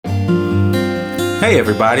Hey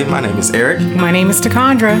everybody, my name is Eric. My name is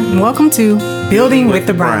Takandra, and welcome to Building with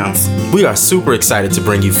the Browns. We are super excited to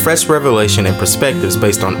bring you fresh revelation and perspectives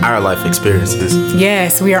based on our life experiences.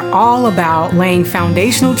 Yes, we are all about laying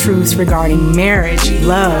foundational truths regarding marriage,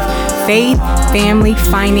 love, faith, family,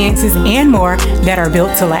 finances, and more that are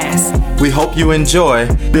built to last. We hope you enjoy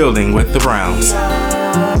Building with the Browns.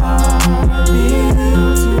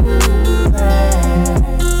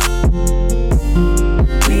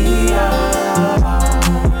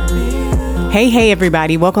 Hey,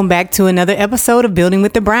 everybody. Welcome back to another episode of Building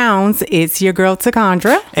with the Browns. It's your girl,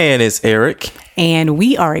 Takandra. And it's Eric. And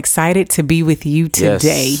we are excited to be with you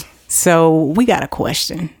today. Yes. So we got a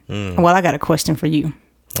question. Well, I got a question for you.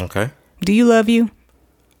 Okay. Do you love you?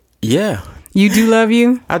 Yeah. You do love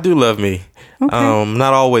you? I do love me. Okay.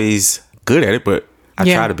 Not always good at it, but I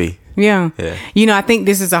try to be. Yeah. You know, I think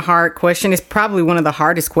this is a hard question. It's probably one of the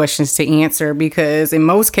hardest questions to answer because in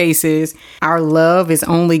most cases, our love is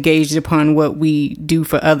only gauged upon what we do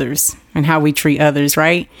for others and how we treat others,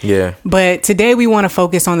 right? Yeah. But today we want to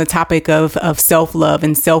focus on the topic of self-love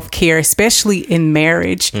and self-care, especially in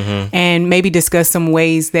marriage, and maybe discuss some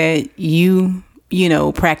ways that you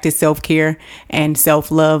practice self-care and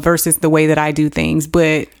self-love versus the way that I do things.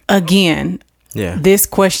 But again, this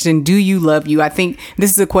question, do you love you? I think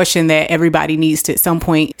this is a question that everybody needs to at some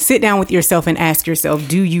point sit down with yourself and ask yourself,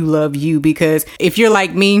 do you love you? Because if you're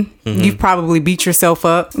like me, you've probably beat yourself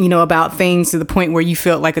up, about things to the point where you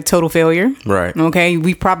felt like a total failure. Right. Okay.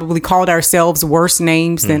 We probably called ourselves worse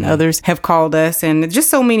names than others have called us. And just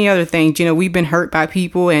so many other things. We've been hurt by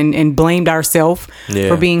people and blamed ourselves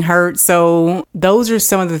for being hurt. So those are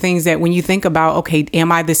some of the things that when you think about, okay, am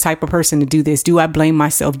I this type of person to do this? Do I blame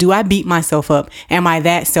myself? Do I beat myself up? Am I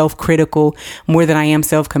that self-critical more than I am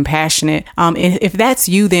self-compassionate? If that's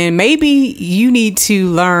you, then maybe you need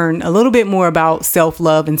to learn a little bit more about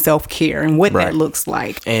self-love and self-care and what that looks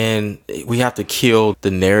like. And we have to kill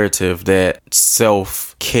the narrative that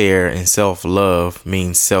self-care and self-love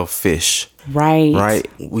means selfish. Right.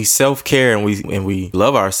 We self-care and we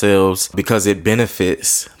love ourselves because it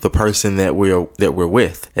benefits the person that we're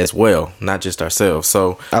with as well, not just ourselves.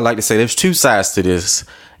 So I like to say there's two sides to this.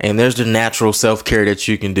 And there's the natural self-care that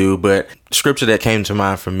you can do. But scripture that came to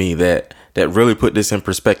mind for me that really put this in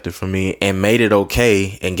perspective for me and made it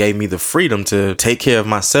okay and gave me the freedom to take care of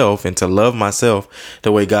myself and to love myself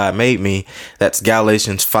the way God made me. That's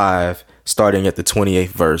Galatians 5, starting at the 28th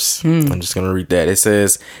verse. I'm just going to read that. It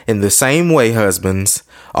says, "In the same way, husbands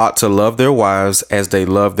ought to love their wives as they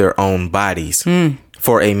love their own bodies.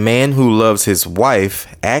 For a man who loves his wife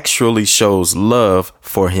actually shows love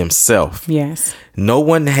for himself. Yes. No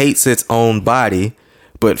one hates its own body,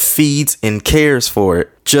 but feeds and cares for it,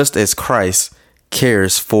 just as Christ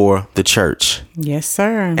cares for the church." Yes,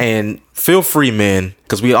 sir. And feel free, men,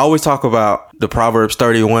 because we always talk about the Proverbs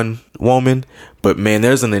 31 woman, but man,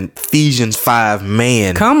 there's an Ephesians 5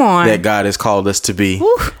 man that God has called us to be.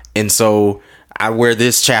 Woo. And so I wear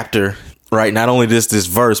this chapter, right, not only this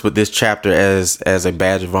verse, but this chapter as a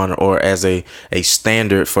badge of honor or as a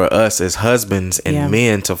standard for us as husbands and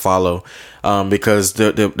men to follow. Because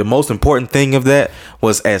the most important thing of that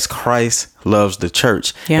was as Christ loves the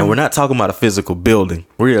church. Yeah. And we're not talking about a physical building.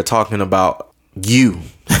 We are talking about you.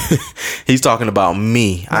 He's talking about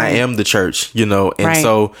me. Right. I am the church, and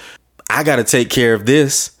so I got to take care of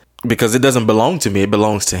this because it doesn't belong to me. It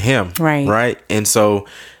belongs to him. Right. And so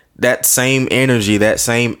that same energy, that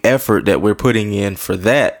same effort that we're putting in for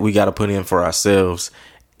that, we got to put in for ourselves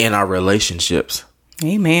in our relationships.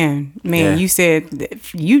 Amen. Man, you said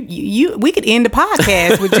we could end the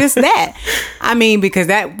podcast with just that. I mean, because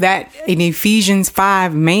that in Ephesians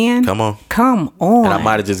 5, man. Come on. And I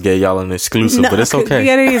might have just gave y'all an exclusive, but it's okay.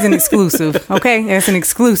 Yeah, it is an exclusive. Okay, it's an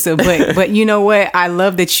exclusive. But you know what? I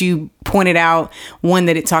love that you pointed out one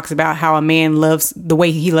that it talks about how a man loves the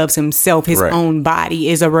way he loves himself, his own body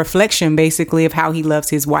is a reflection basically of how he loves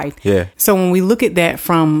his wife. Yeah. So when we look at that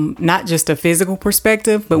from not just a physical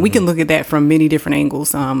perspective, but we can look at that from many different angles.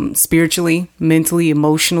 Spiritually, mentally,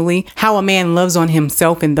 emotionally. How a man loves on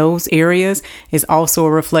himself in those areas is also a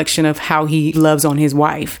reflection of how he loves on his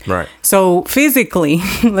wife. Right. So physically,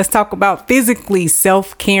 let's talk about physically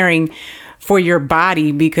self-caring for your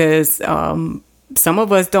body because some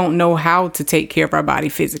of us don't know how to take care of our body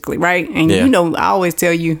physically, right? And I always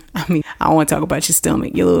tell you, I don't want to talk about your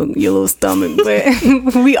stomach, your little stomach, but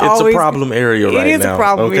it's a problem area right now. It is a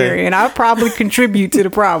problem area, and I probably contribute to the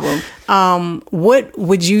problem. What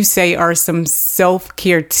would you say are some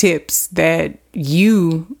self-care tips that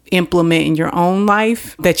you implement in your own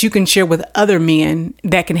life that you can share with other men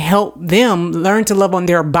that can help them learn to love on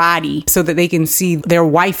their body so that they can see their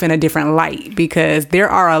wife in a different light? Because there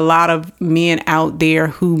are a lot of men out there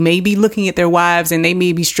who may be looking at their wives and they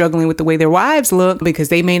may be struggling with the way their wives look because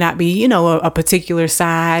they may not be, a particular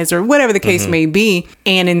size or whatever the case may be.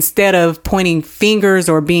 And instead of pointing fingers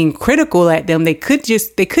or being critical at them, they could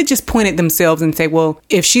just point at themselves and say, well,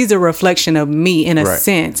 if she's a reflection of me in a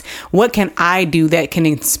sense, what can I do that can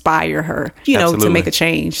inspire her, to make a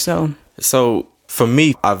change? So for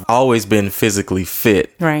me, I've always been physically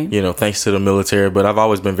fit, right? Thanks to the military, but I've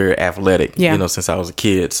always been very athletic, since I was a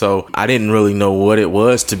kid. So I didn't really know what it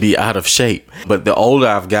was to be out of shape. But the older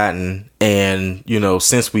I've gotten, and,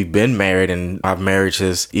 since we've been married and our marriage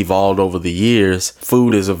has evolved over the years,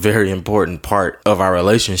 food is a very important part of our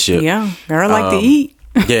relationship. Yeah, I like to eat.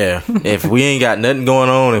 Yeah, if we ain't got nothing going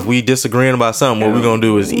on, if we disagreeing about something, what we're gonna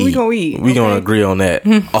do is eat. We gonna eat. We gonna agree on that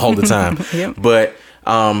all the time. Yep. But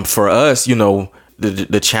for us,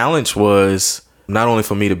 the challenge was not only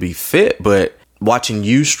for me to be fit, but watching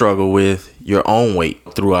you struggle with your own weight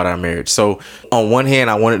throughout our marriage. So on one hand,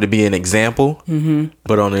 I wanted to be an example,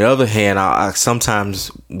 but on the other hand, I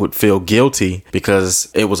sometimes would feel guilty because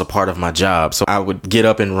it was a part of my job. So I would get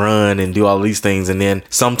up and run and do all these things. And then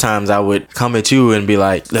sometimes I would come at you and be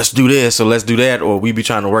like, let's do this or let's do that. Or we'd be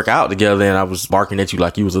trying to work out together and I was barking at you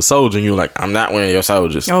like you was a soldier and you were like, I'm not one of your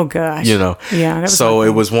soldiers. Oh gosh. Yeah. So it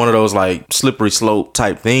was one of those like slippery slope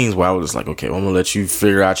type things where I was like, okay, well, I'm gonna let you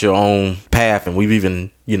figure out your own path. And we've even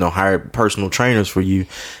hired personal trainers for you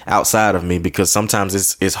outside of me because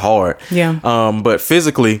sometimes it's hard. Yeah. But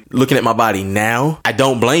physically, looking at my body now, I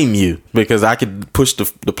don't blame you because I could push the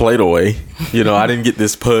plate away. I didn't get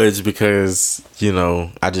this pudge because,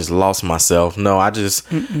 I just lost myself. No,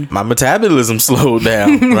 my metabolism slowed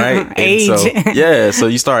down, right? Age. So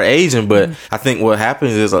you start aging. But I think what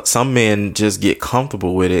happens is some men just get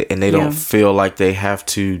comfortable with it and they don't feel like they have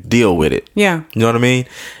to deal with it. Yeah. You know what I mean?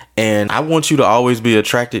 And I want you to always be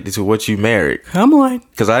attracted to what you married. Come on.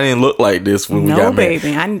 Because I didn't look like this when we got married. No,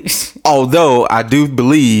 baby. Although I do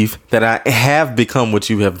believe that I have become what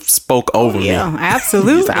you have spoke over me. Yeah,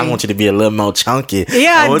 absolutely. I want you to be a little more chunky.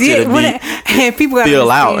 Yeah, I want did. And people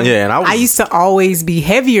feel out. Yeah, and I used to always be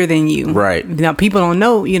heavier than you. Right. Now, people don't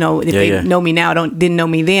know, if they know me now, didn't know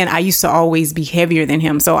me then. I used to always be heavier than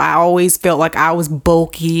him. So I always felt like I was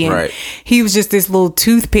bulky. And he was just this little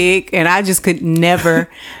toothpick. And I just could never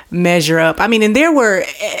measure up. I mean, and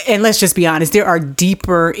let's just be honest, there are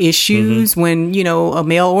deeper issues when, a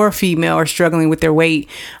male or a female are struggling with their weight.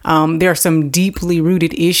 There are some deeply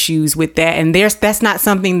rooted issues with that. And that's not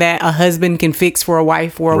something that a husband can fix for a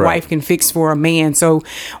wife or a wife can fix for a man. So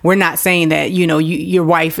we're not saying that, your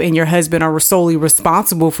wife and your husband are solely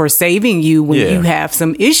responsible for saving you when you have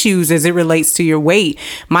some issues as it relates to your weight.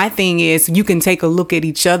 My thing is you can take a look at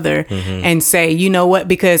each other and say, you know what,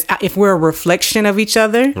 because if we're a reflection of each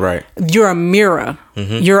other, you're a mirror.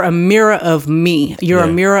 You're a mirror of me. You're a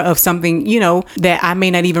mirror of something, that I may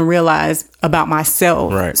not even realize about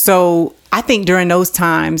myself. So I think during those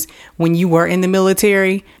times when you were in the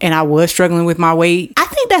military and I was struggling with my weight, I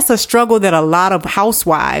think that's a struggle that a lot of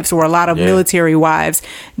housewives or a lot of military wives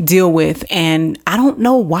deal with. And I don't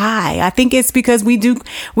know why. I think it's because we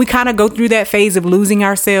kind of go through that phase of losing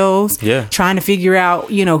ourselves, trying to figure out,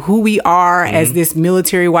 who we are as this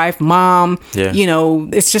military wife, mom.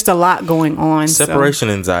 It's just a lot going on. Separation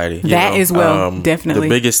anxiety. That as well, definitely.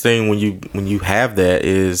 The biggest thing when you have that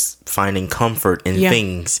is finding comfort in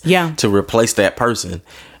things to replace that person.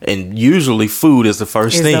 And usually food is the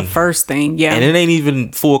first thing. It's the first thing, yeah. And it ain't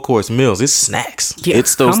even full course meals. It's snacks. Yeah,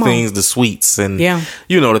 it's those things, the sweets and,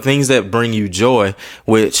 the things that bring you joy,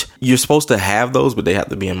 which you're supposed to have those, but they have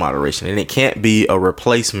to be in moderation. And it can't be a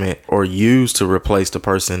replacement or used to replace the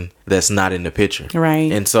person that's not in the picture.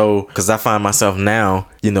 Right. And so, because I find myself now,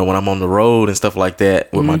 when I'm on the road and stuff like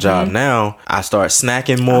that with my job now, I start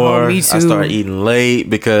snacking more. Me too. I start eating late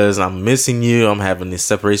because I'm missing you. I'm having this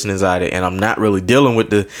separation anxiety and I'm not really dealing with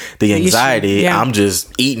the anxiety. I'm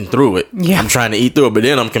just eating through it. I'm trying to eat through it, but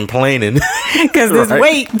then I'm complaining because this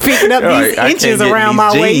weight picking up these inches around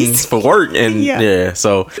my waist for work. And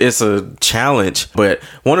so it's a challenge. But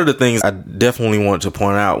one of the things I definitely want to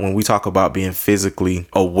point out when we talk about being physically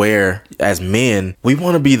aware self-care as men, we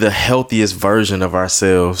want to be the healthiest version of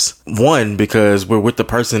ourselves. One, because we're with the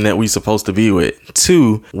person that we're supposed to be with.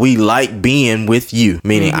 Two, we like being with you,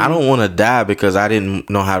 meaning I don't want to die because I didn't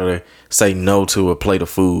know how to say no to a plate of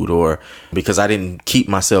food, or because I didn't keep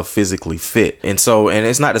myself physically fit. And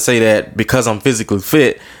it's not to say that because I'm physically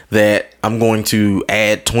fit that I'm going to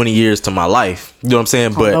add 20 years to my life. You know what I'm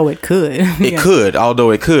saying? But although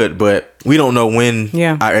it could, but we don't know when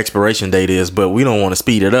our expiration date is, but we don't want to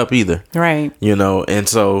speed it up either. Right. You know, and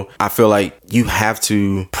so I feel like you have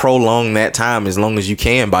to prolong that time as long as you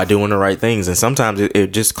can by doing the right things. And sometimes it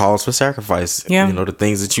just calls for sacrifice. Yeah. You know, the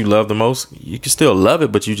things that you love the most, you can still love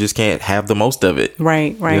it, but you just can't have the most of it.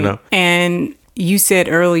 Right. You know? And you said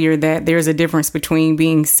earlier that there's a difference between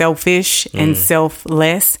being selfish and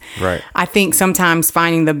selfless. Right. I think sometimes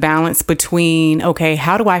finding the balance between, okay,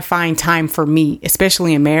 how do I find time for me,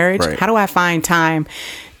 especially in marriage? Right. How do I find time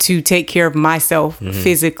to take care of myself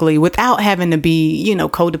physically without having to be, you know,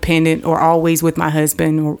 codependent or always with my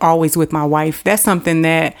husband or always with my wife? That's something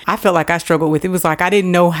that I felt like I struggled with. It was like I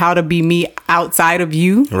didn't know how to be me outside of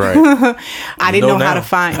you. Right. I didn't know how to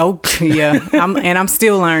find. Oh, yeah. I'm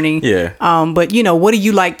still learning. Yeah. But, you know, what do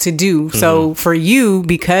you like to do? So for you,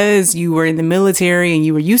 because you were in the military and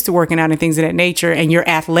you were used to working out and things of that nature, and you're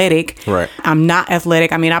athletic. Right. I'm not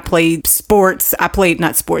athletic. I mean, I played sports. I played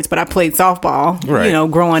softball, right. You know,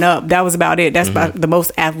 growing up. That was about it. That's about the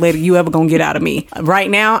most athletic you ever gonna get out of me. Right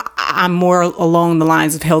now, I'm more along the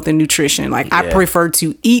lines of health and nutrition. Like I prefer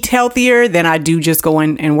to eat healthier than I do just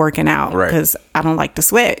going and working out, because I don't like to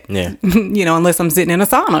sweat. Yeah. You know, unless I'm sitting in a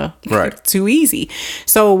sauna. Right. Too easy.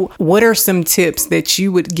 So what are some tips that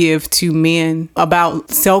you would give to men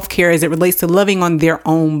about self-care as it relates to loving on their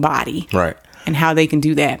own body? Right. And how they can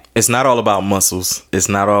do that? It's not all about muscles. It's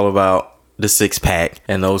not all about the six pack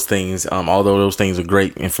and those things, although those things are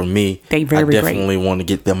great, and for me, I definitely want to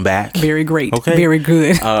get them back. Very great. Okay, very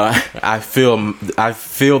good. I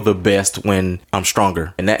feel the best when I'm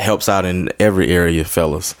stronger, and that helps out in every area,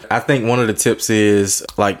 fellas. I think one of the tips is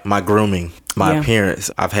like my grooming, my appearance.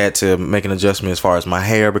 I've had to make an adjustment as far as my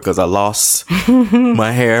hair, because I lost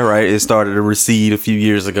my hair. Right, it started to recede a few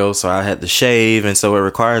years ago, so I had to shave, and so it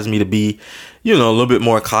requires me to be, you know, a little bit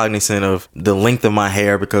more cognizant of the length of my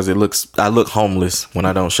hair, because I look homeless when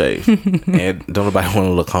I don't shave, and don't nobody want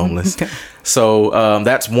to look homeless. So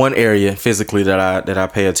that's one area physically that I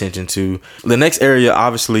pay attention to. The next area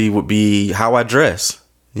obviously would be how I dress.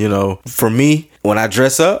 You know, for me, when I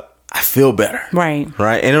dress up, I feel better. Right.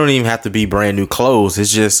 And it don't even have to be brand new clothes.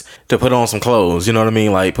 It's just to put on some clothes. You know what I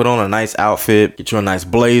mean? Like put on a nice outfit, get you a nice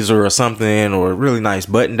blazer or something, or a really nice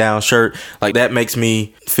button down shirt. Like that makes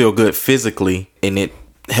me feel good physically, and it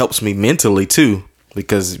helps me mentally too.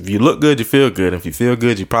 Because if you look good, you feel good. If you feel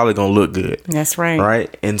good, you're probably going to look good. That's right.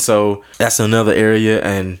 Right. And so that's another area.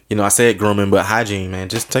 And, you know, I said grooming, but hygiene, man,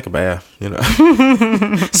 just take a bath, you know,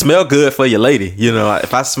 smell good for your lady. You know,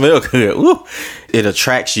 if I smell good, woo, it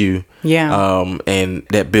attracts you. Yeah. And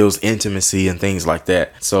that builds intimacy and things like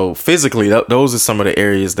that. So physically, those are some of the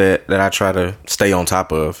areas that I try to stay on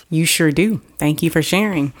top of. You sure do. Thank you for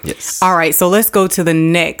sharing. Yes. All right. So let's go to the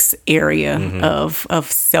next area of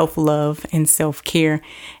self-love and self-care.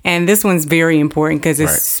 And this one's very important because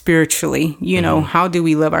it's spiritually, you know, how do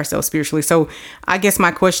we love ourselves spiritually? So I guess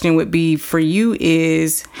my question would be for you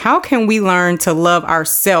is, how can we learn to love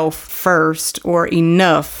ourselves first, or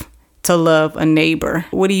enough to love a neighbor?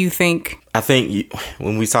 What do you think? I think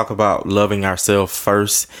when we talk about loving ourselves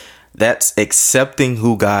first, that's accepting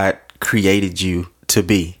who God created you to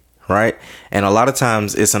be, right? And a lot of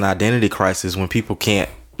times it's an identity crisis when people can't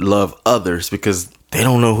love others because they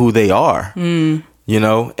don't know who they are, you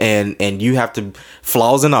know, and you have to,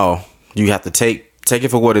 flaws and all, you have to take it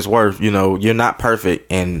for what it's worth. You know, you're not perfect.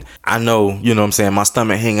 And I know, you know what I'm saying, my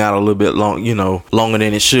stomach hang out a little bit long, you know, longer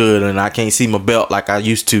than it should. And I can't see my belt like I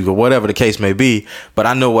used to, or whatever the case may be. But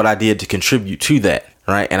I know what I did to contribute to that.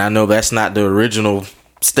 Right. And I know that's not the original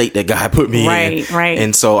state that God put me in. Right.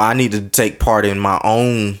 And so I need to take part in my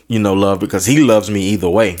own, you know, love, because he loves me either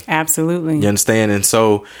way. Absolutely. You understand? And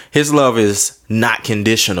so his love is not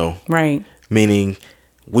conditional. Right. Meaning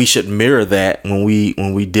we should mirror that when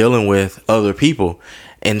we dealing with other people.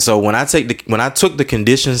 And so when I took the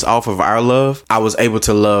conditions off of our love, I was able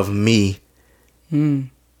to love me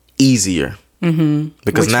easier.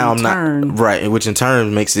 Because which now I'm not right, which in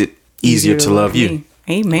turn makes it easier to love you.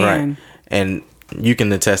 Amen. Right. And you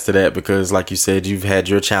can attest to that because, like you said, you've had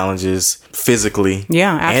your challenges physically,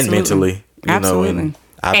 and mentally. You know, and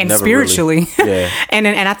and spiritually. Really, yeah. and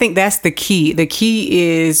I think that's the key. The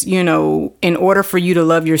key is, in order for you to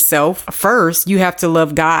love yourself, first, you have to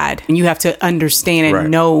love God, and you have to understand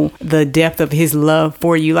and know the depth of his love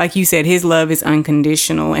for you. Like you said, his love is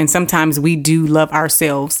unconditional. And sometimes we do love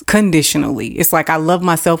ourselves conditionally. It's like, I love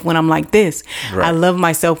myself when I'm like this. Right. I love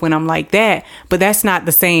myself when I'm like that. But that's not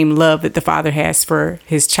the same love that the Father has for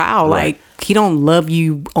his child. Right. Like, he don't love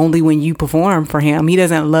you only when you perform for him. He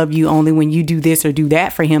doesn't love you only when you do this or do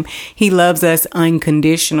that for him. He loves us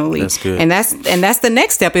unconditionally. That's good. And that's the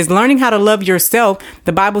next step, is learning how to love yourself.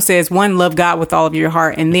 The Bible says, one, love God with all of your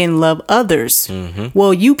heart, and then love others. Mm-hmm.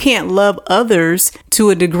 Well, you can't love others to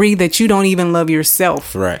a degree that you don't even love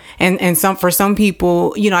yourself. Right. And for some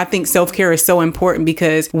people, I think self-care is so important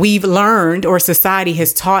because we've learned, or society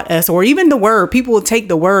has taught us, or even the word, people will take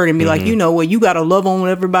the word and be like, well, you got to love on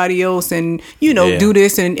everybody else and do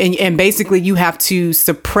this. And basically you have to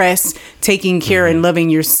suppress taking care and loving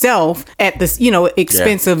yourself at the,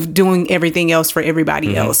 expense of doing everything else for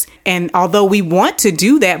everybody else. And although we want to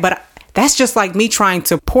do that, but that's just like me trying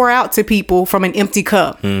to pour out to people from an empty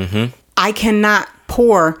cup. Mm-hmm. I cannot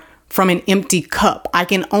pour from an empty cup. I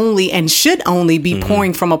can only and should only be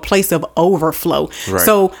pouring from a place of overflow. Right.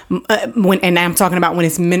 So when I'm talking about when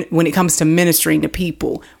it comes to ministering to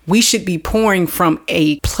people, we should be pouring from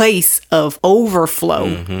a place of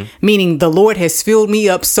overflow, meaning the Lord has filled me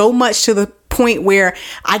up so much to the point where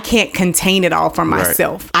I can't contain it all for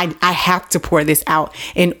myself. Right. I have to pour this out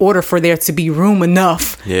in order for there to be room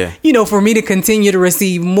enough, for me to continue to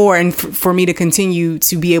receive more and for me to continue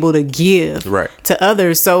to be able to give to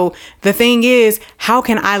others. So the thing is, how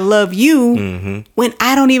can I love you when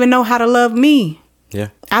I don't even know how to love me? Yeah.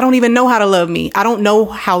 I don't even know how to love me. I don't know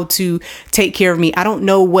how to take care of me. I don't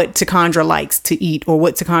know what Takandra likes to eat, or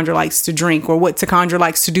what Takandra likes to drink, or what Takandra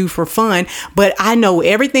likes to do for fun. But I know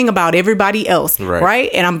everything about everybody else. Right?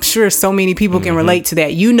 And I'm sure so many people can relate to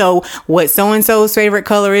that. You know what so-and-so's favorite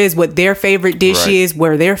color is, what their favorite dish is,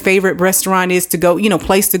 where their favorite restaurant is to go,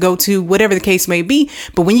 place to go to, whatever the case may be.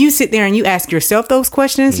 But when you sit there and you ask yourself those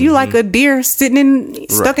questions, you like a deer stuck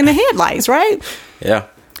in the headlights, right? Yeah.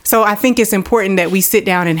 So I think it's important that we sit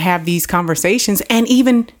down and have these conversations and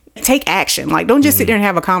even take action. Like, don't just sit there and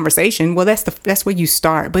have a conversation. Well, that's where you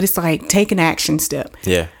start. But it's like, take an action step.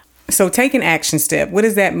 Yeah. So take an action step. What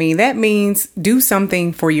does that mean? That means do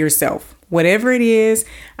something for yourself. Whatever it is,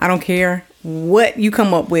 I don't care what you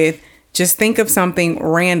come up with. Just think of something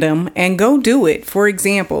random and go do it. For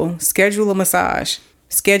example, schedule a massage,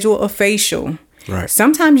 schedule a facial. Right.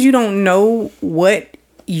 Sometimes you don't know what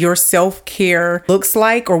your self-care looks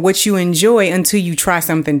like or what you enjoy until you try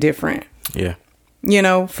something different. Yeah.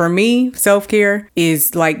 For me, self-care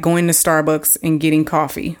is like going to Starbucks and getting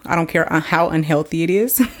coffee. I don't care how unhealthy it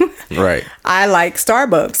is. Right. I like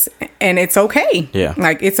Starbucks and it's okay. Yeah.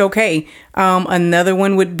 Like, it's okay. Another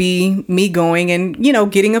one would be me going and,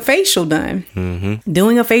 getting a facial done. Mm-hmm.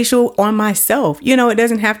 Doing a facial on myself. It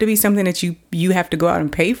doesn't have to be something that you have to go out and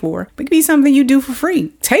pay for. It could be something you do for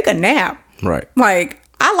free. Take a nap. Right. Like,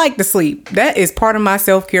 I like to sleep. That is part of my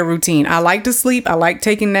self-care routine. I like to sleep. I like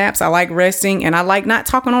taking naps. I like resting. And I like not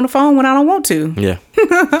talking on the phone when I don't want to. Yeah.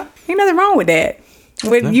 Ain't nothing wrong with that.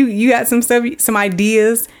 But you got some stuff, some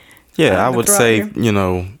ideas? Yeah, I would say,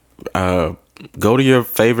 go to your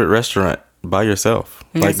favorite restaurant by yourself.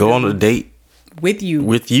 Like, go on a date. With you.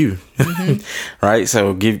 Mm-hmm. Right?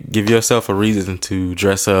 So give yourself a reason to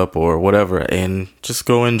dress up or whatever and just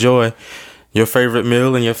go enjoy your favorite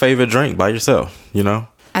meal and your favorite drink by yourself,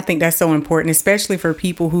 I think that's so important, especially for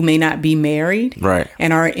people who may not be married. Right.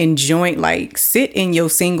 And are enjoying, like, sit in your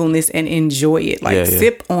singleness and enjoy it. Like,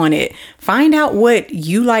 sip on it. Find out what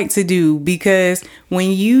you like to do, because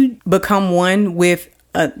when you become one with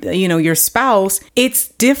your spouse, it's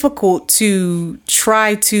difficult to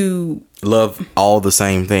try to love all the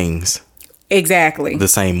same things. Exactly. The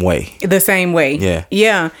same way. Yeah.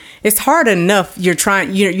 Yeah. It's hard enough. You're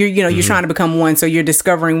trying, you're trying to become one. So you're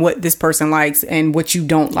discovering what this person likes and what you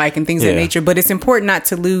don't like and things of that nature. But it's important not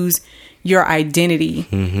to lose your identity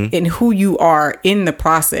and who you are in the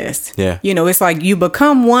process. Yeah. It's like you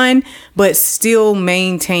become one, but still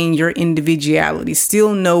maintain your individuality,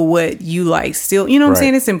 still know what you like, still, what I'm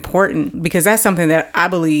saying? It's important, because that's something that I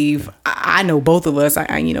believe, I know both of us,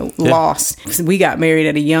 lost. We got married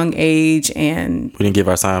at a young age and we didn't give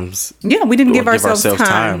ourselves. Yeah, we didn't give ourselves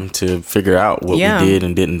time to figure out what we did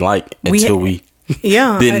and didn't like until we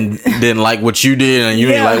didn't like what you did and you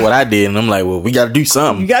didn't like what I did, and I'm like, well, we got to do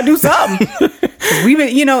something. You got to do something. We've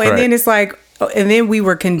been, and then it's like, And then we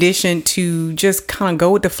were conditioned to just kind of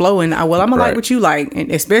go with the flow and I'm gonna like what you like,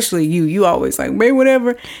 and especially you always like maybe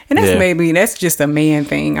whatever, and that's just a man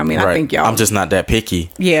thing. I mean, I think y'all, I'm just not that picky.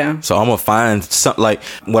 Yeah. So I'm gonna find something. Like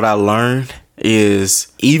what I learned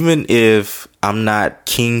is, even if I'm not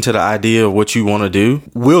keen to the idea of what you want to do,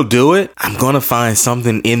 we'll do it. I'm going to find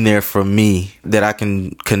something in there for me that I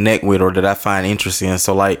can connect with or that I find interesting.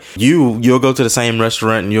 So like you'll go to the same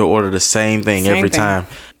restaurant and you'll order the same thing every time.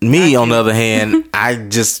 Me, on the other hand, I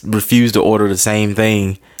just refuse to order the same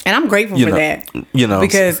thing. And I'm grateful for that.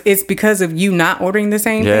 Because it's because of you not ordering the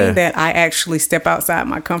same thing that I actually step outside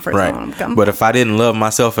my comfort zone. But if I didn't love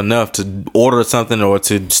myself enough to order something or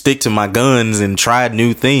to stick to my guns and try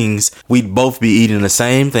new things, we'd both be eating the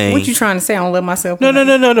same thing. What you trying to say? I don't love myself?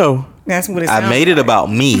 No. That's what it sounds I made it about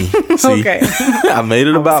me. See? Okay. I made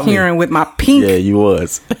it about me. Hearing with my pink you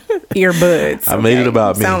was. earbuds. I made it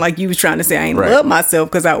about me. Sound like you was trying to say I ain't love myself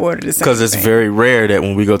because I ordered the same thing. Because it's very rare that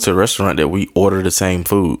when we go to a restaurant that we order the same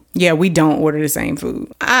food. Yeah, we don't order the same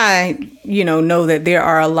food. I, know that there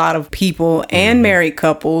are a lot of people and married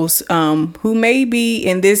couples who may be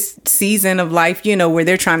in this season of life, where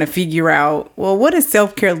they're trying to figure out, well, what does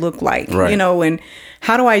self-care look like? Right. And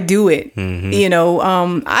how do I do it?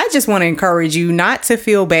 I just want to encourage you not to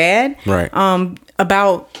feel bad. Right.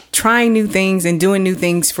 About trying new things and doing new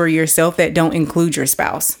things for yourself that don't include your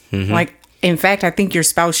spouse. Like, in fact, I think your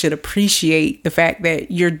spouse should appreciate the fact that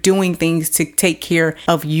you're doing things to take care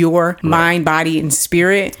of your mind, body, and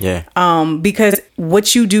spirit. Yeah. Because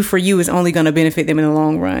what you do for you is only going to benefit them in the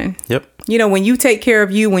long run. Yep. When you take care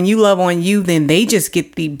of you, when you love on you, then they just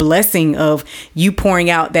get the blessing of you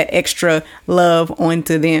pouring out that extra love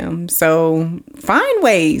onto them. So find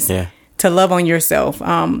ways to love on yourself.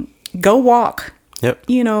 Go walk. Yep.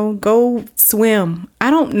 Go swim.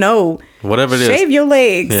 I don't know. Whatever it is. Shave your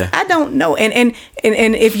legs. Yeah. I don't know. And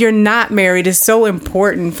if you're not married, it's so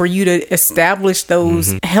important for you to establish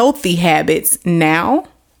those healthy habits now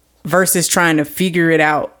versus trying to figure it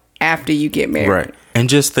out after you get married. Right. And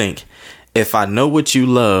just think, if I know what you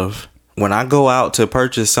love, when I go out to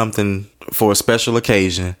purchase something for a special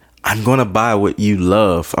occasion, I'm going to buy what you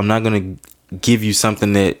love. I'm not going to give you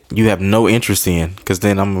something that you have no interest in, because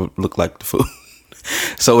then I'm going to look like the fool.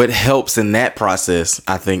 So it helps in that process,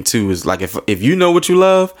 I think, too, is like if you know what you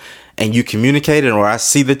love and you communicate it, or I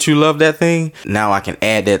see that you love that thing, now I can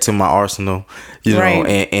add that to my arsenal, know,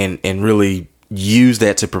 and really use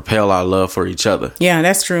that to propel our love for each other. Yeah,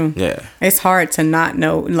 that's true. Yeah. It's hard to not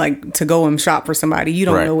know, like, to go and shop for somebody. You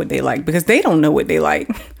don't know what they like, because they don't know what they like.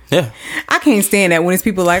 Yeah. I can't stand that when it's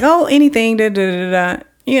people like, oh, anything, da da da da.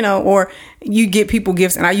 Or you get people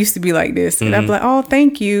gifts, and I used to be like this, and I'd be like, oh,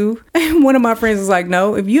 thank you. And one of my friends was like,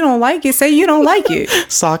 no, if you don't like it, say you don't like it.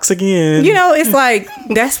 Socks again. It's like,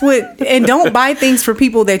 that's what, and don't buy things for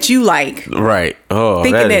people that you like. Right. Oh,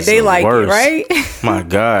 thinking that they like it, right? My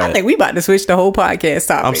God. I think we about to switch the whole podcast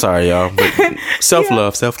topic. I'm sorry, y'all. But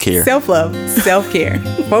self-love, self-care. Self-love, self-care.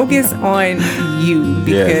 Focus on you,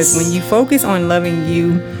 because when you focus on loving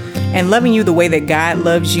you, and loving you the way that God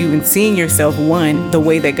loves you, and seeing yourself, the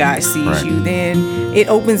way that God sees you, then it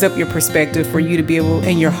opens up your perspective for you to be able,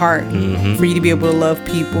 and your heart, for you to be able to love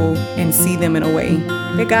people and see them in a way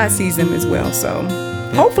that God sees them as well. So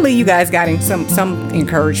hopefully you guys got some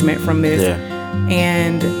encouragement from this. Yeah.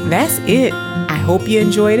 And that's it. I hope you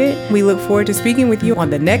enjoyed it. We look forward to speaking with you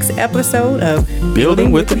on the next episode of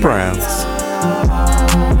Building with the Browns.